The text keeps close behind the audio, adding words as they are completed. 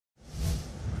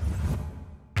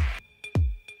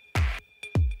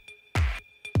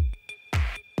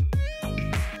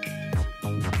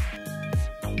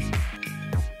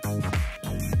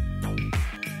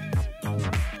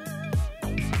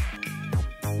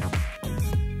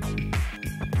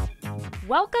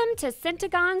Welcome to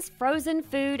Syntegon's Frozen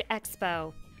Food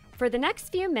Expo. For the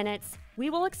next few minutes, we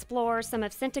will explore some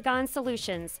of Syntegon's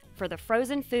solutions for the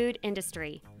frozen food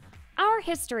industry. Our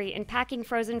history in packing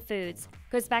frozen foods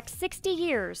goes back 60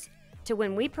 years to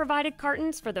when we provided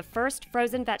cartons for the first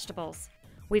frozen vegetables.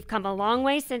 We've come a long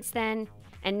way since then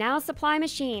and now supply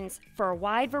machines for a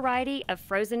wide variety of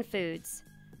frozen foods.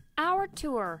 Our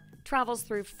tour travels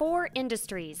through 4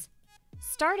 industries,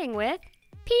 starting with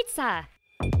pizza.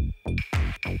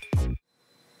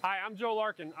 Hi, I'm Joe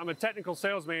Larkin. I'm a technical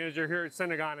sales manager here at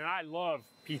Syntegon, and I love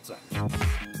pizza.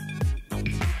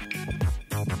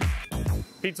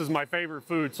 Pizza's my favorite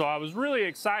food, so I was really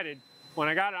excited when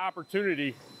I got an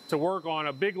opportunity to work on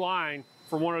a big line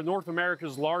for one of North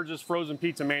America's largest frozen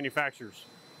pizza manufacturers.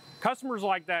 Customers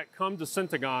like that come to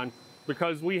Syntegon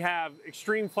because we have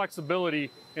extreme flexibility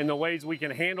in the ways we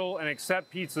can handle and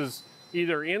accept pizzas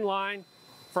either in line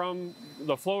from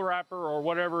the flow wrapper or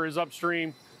whatever is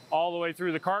upstream all the way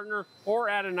through the cartoner or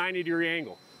at a 90-degree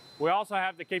angle. We also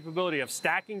have the capability of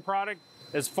stacking product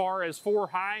as far as 4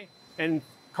 high and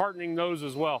cartoning those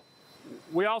as well.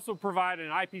 We also provide an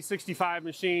IP65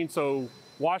 machine, so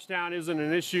wash down isn't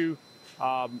an issue,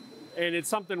 and it's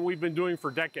something we've been doing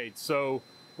for decades. So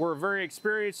we're very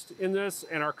experienced in this,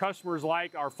 and our customers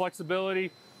like our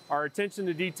flexibility, our attention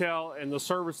to detail, and the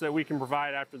service that we can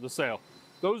provide after the sale.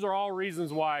 Those are all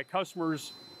reasons why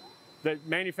customers that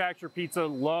manufacture pizza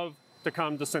love to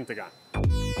come to Syntegon.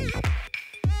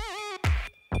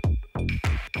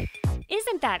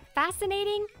 Isn't that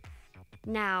fascinating?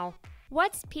 Now,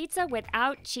 what's pizza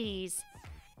without cheese?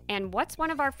 And what's one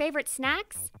of our favorite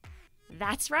snacks?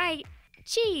 That's right,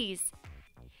 cheese.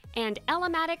 And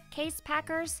Elematic case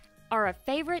packers are a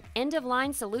favorite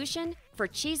end-of-line solution for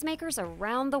cheesemakers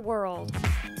around the world.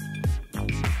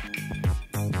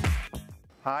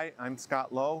 Hi, I'm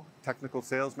Scott Lowe, Technical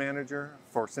Sales Manager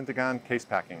for Syntegon Case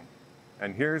Packing.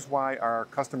 And here's why our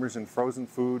customers in frozen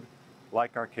food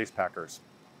like our case packers.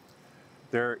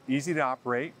 They're easy to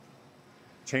operate,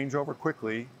 change over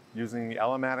quickly using the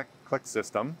Elematic click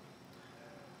system,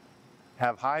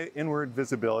 have high inward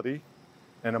visibility,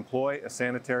 and employ a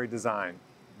sanitary design.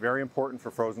 Very important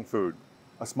for frozen food.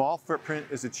 A small footprint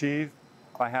is achieved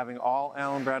by having all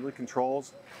Allen Bradley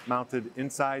controls mounted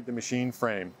inside the machine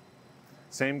frame.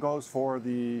 Same goes for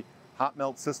the hot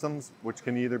melt systems, which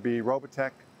can either be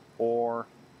Robotech or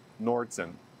Nordson.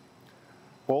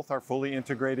 Both are fully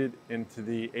integrated into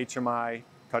the HMI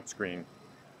touchscreen.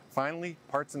 Finally,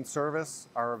 parts and service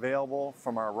are available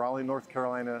from our Raleigh, North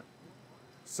Carolina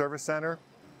service center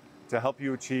to help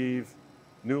you achieve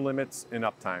new limits in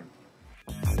uptime.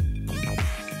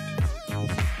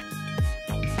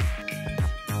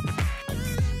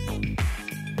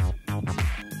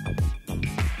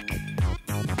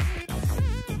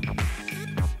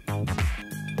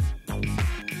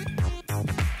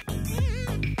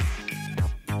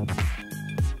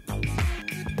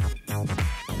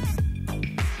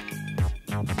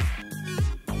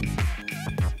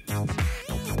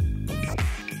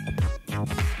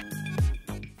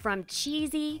 From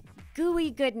cheesy,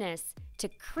 gooey goodness to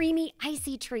creamy,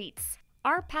 icy treats,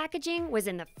 our packaging was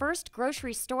in the first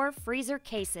grocery store freezer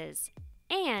cases.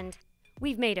 And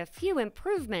we've made a few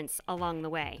improvements along the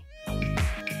way.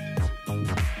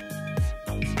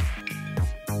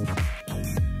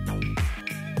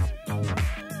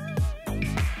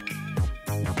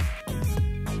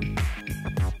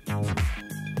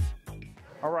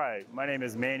 All right, my name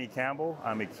is Manny Campbell.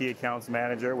 I'm a Key Accounts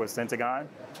Manager with Syntegon.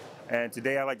 And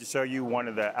today I'd like to show you one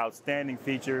of the outstanding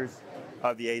features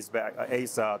of the ACE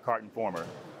carton former.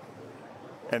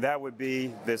 And that would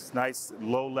be this nice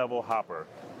low-level hopper.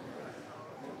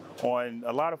 On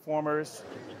a lot of formers,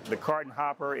 the carton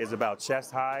hopper is about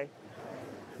chest high.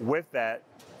 With that,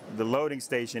 the loading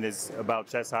station is about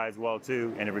chest high as well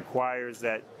too, and it requires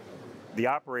that the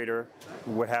operator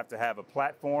would have to have a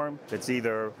platform that's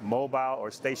either mobile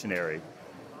or stationary.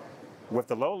 With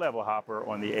the low-level hopper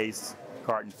on the ACE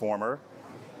carton former,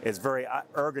 it's very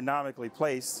ergonomically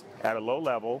placed at a low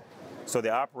level so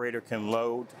the operator can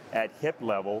load at hip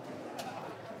level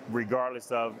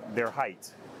regardless of their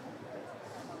height.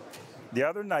 The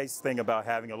other nice thing about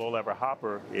having a low-level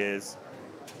hopper is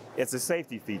it's a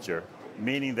safety feature,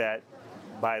 meaning that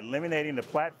by eliminating the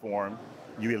platform,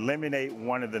 you eliminate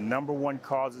one of the #1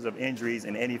 causes of injuries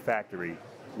in any factory,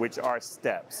 which are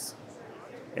steps.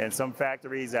 In some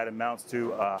factories, that amounts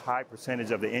to a high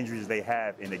percentage of the injuries they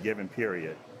have in a given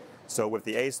period. So with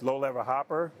the ACE low-level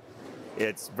hopper,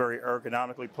 it's very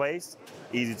ergonomically placed,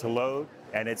 easy to load,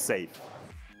 and it's safe.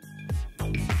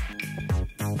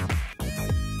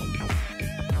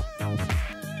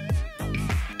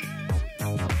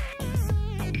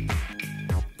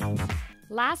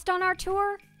 Last on our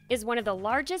tour is one of the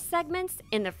largest segments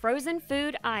in the frozen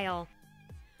food aisle,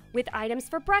 with items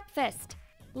for breakfast,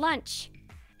 lunch,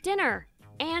 dinner,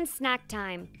 and snack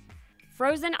time.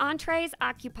 Frozen entrees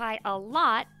occupy a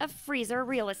lot of freezer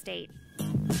real estate.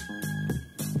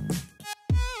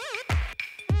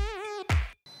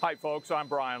 Hi folks, I'm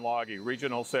Brian Loggy,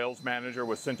 Regional Sales Manager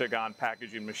with Syntegon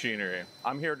Packaging Machinery.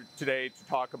 I'm here today to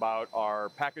talk about our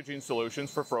packaging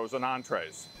solutions for frozen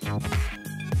entrees.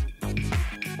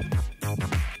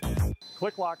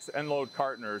 ClickLock's Endload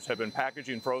cartoners have been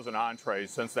packaging frozen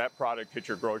entrees since that product hit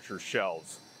your grocer's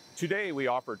shelves. Today we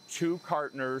offer 2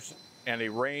 cartoners and a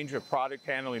range of product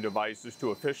handling devices to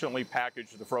efficiently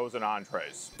package the frozen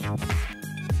entrees.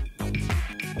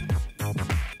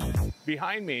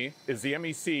 Behind me is the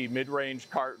MEC mid-range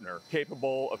cartoner,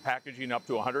 capable of packaging up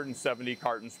to 170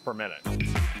 cartons per minute.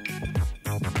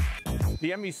 The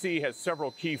MEC has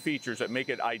several key features that make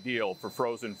it ideal for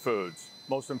frozen foods.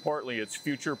 Most importantly, its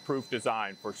future-proof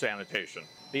design for sanitation.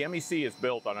 The MEC is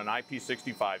built on an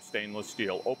IP65 stainless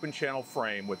steel open-channel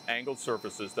frame with angled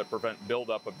surfaces that prevent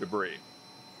buildup of debris.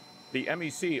 The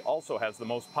MEC also has the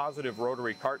most positive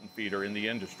rotary carton feeder in the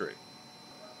industry,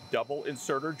 double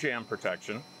inserter jam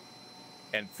protection,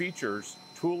 and features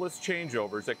toolless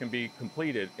changeovers that can be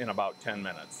completed in about 10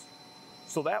 minutes.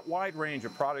 So that wide range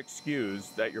of product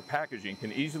SKUs that you're packaging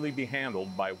can easily be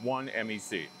handled by one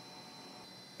MEC.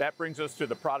 That brings us to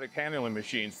the product handling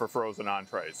machines for frozen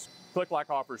entrees. ClickLock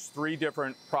offers 3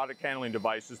 different product handling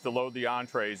devices to load the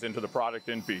entrees into the product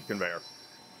in-feed conveyor.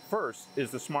 First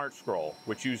is the Smart Scroll,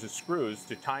 which uses screws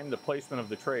to time the placement of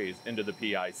the trays into the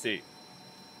PIC.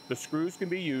 The screws can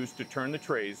be used to turn the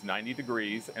trays 90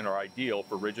 degrees and are ideal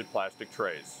for rigid plastic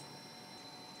trays.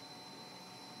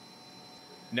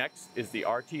 Next is the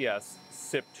RTS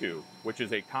SIP2, which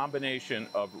is a combination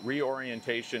of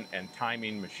reorientation and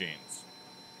timing machines.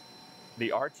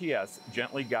 The RTS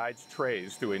gently guides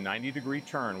trays through a 90-degree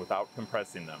turn without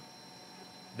compressing them.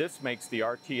 This makes the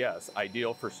RTS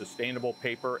ideal for sustainable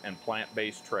paper and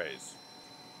plant-based trays.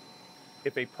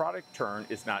 If a product turn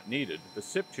is not needed, the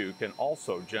SIP2 can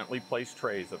also gently place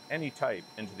trays of any type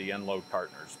into the Endload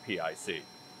cartoners, PIC.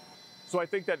 So I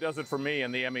think that does it for me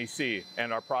and the MEC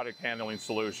and our product handling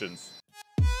solutions.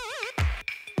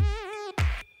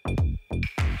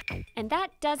 And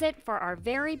that does it for our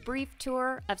very brief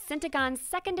tour of Syntegon's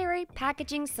secondary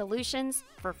packaging solutions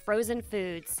for frozen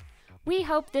foods. We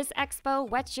hope this expo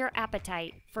whets your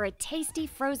appetite for a tasty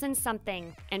frozen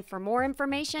something and for more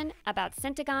information about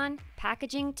Syntegon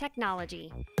packaging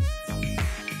technology.